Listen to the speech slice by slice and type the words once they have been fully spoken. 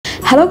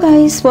Hello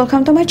guys,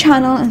 welcome to my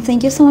channel and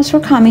thank you so much for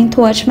coming to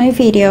watch my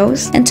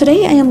videos. And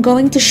today I am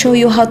going to show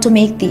you how to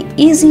make the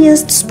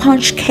easiest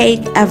sponge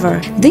cake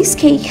ever. This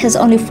cake has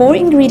only 4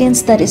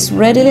 ingredients that is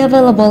readily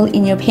available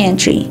in your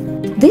pantry.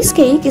 This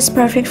cake is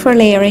perfect for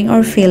layering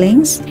or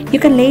fillings. You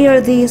can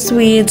layer this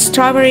with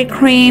strawberry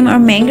cream or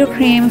mango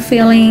cream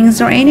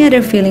fillings or any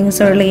other fillings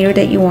or layer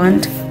that you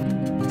want.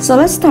 So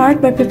let's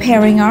start by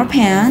preparing our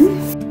pan.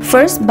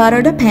 First,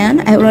 butter the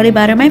pan. I already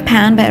buttered my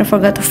pan, but I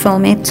forgot to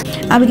film it.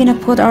 We're gonna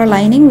put our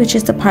lining, which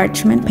is the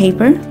parchment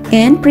paper,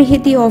 and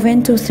preheat the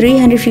oven to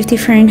 350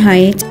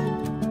 Fahrenheit.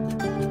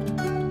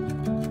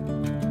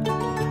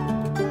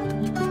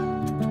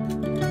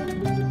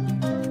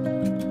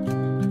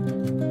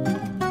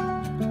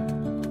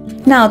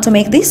 Now, to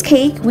make this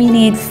cake, we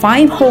need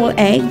 5 whole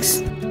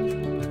eggs.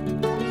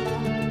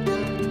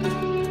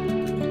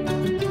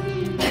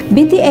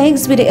 Beat the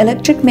eggs with the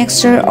electric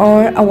mixer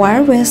or a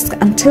wire whisk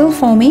until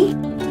foamy.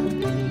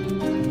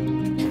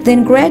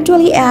 Then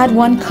gradually add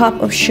 1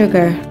 cup of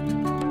sugar.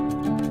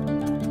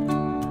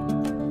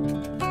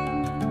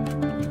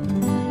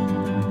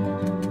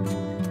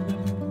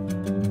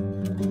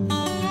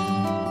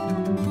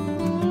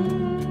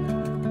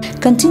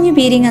 Continue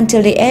beating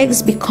until the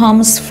eggs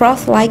becomes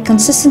froth-like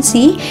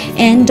consistency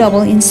and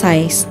double in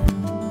size.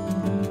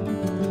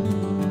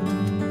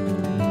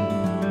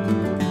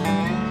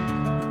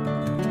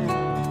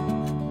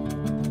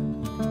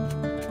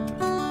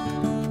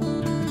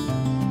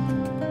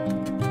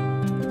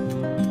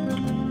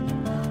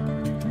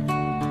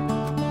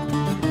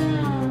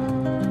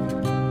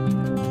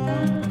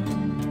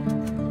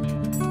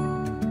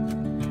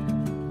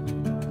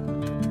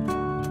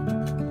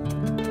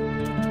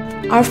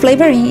 Our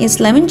flavoring is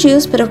lemon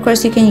juice, but of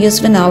course you can use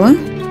vanilla.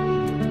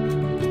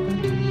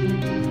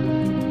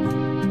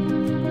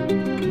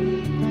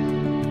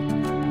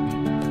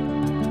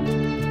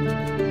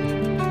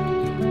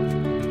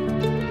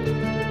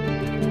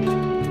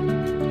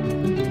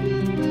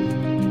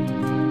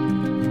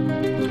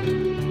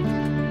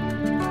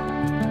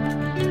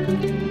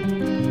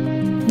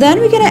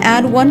 Then we're gonna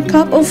add 1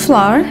 cup of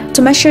flour.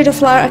 To measure the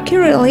flour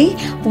accurately,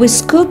 we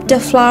scoop the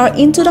flour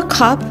into the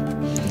cup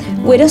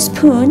with a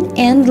spoon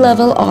and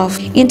level off.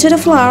 Into the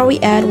flour, we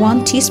add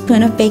 1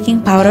 teaspoon of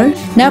baking powder.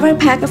 Never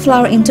pack a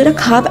flour into the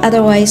cup,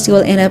 otherwise you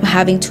will end up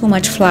having too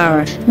much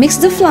flour. Mix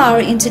the flour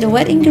into the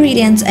wet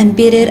ingredients and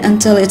beat it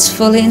until it's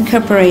fully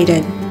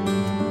incorporated.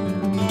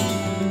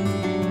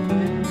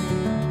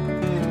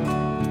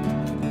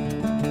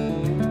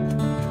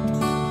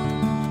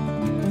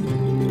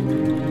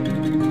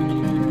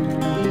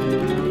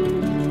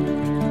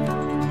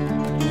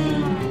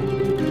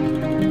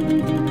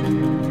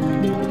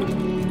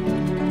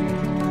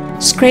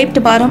 Scrape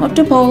the bottom of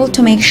the bowl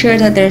to make sure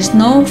that there's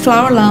no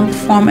flour lump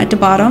formed at the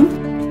bottom.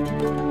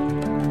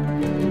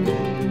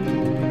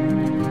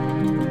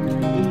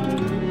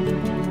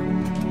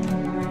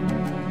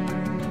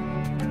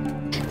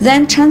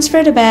 Then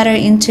transfer the batter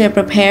into a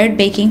prepared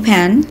baking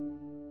pan.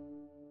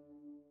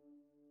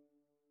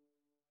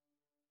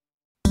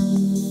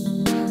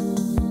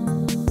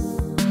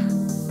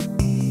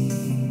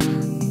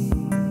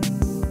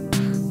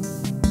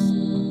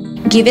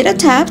 Give it a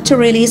tap to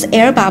release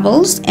air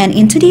bubbles and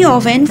into the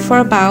oven for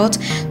about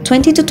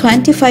 20 to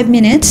 25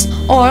 minutes,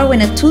 or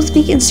when a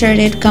toothpick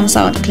inserted comes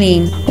out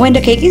clean. When the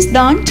cake is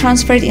done,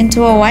 transfer it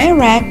into a wire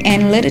rack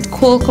and let it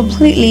cool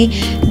completely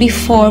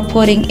before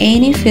putting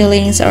any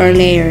fillings or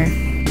layer.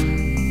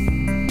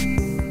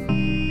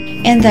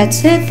 And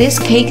that's it. This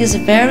cake is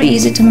very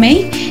easy to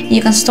make.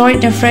 You can store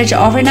it in the fridge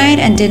overnight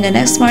and then the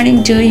next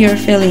morning do your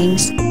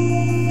fillings.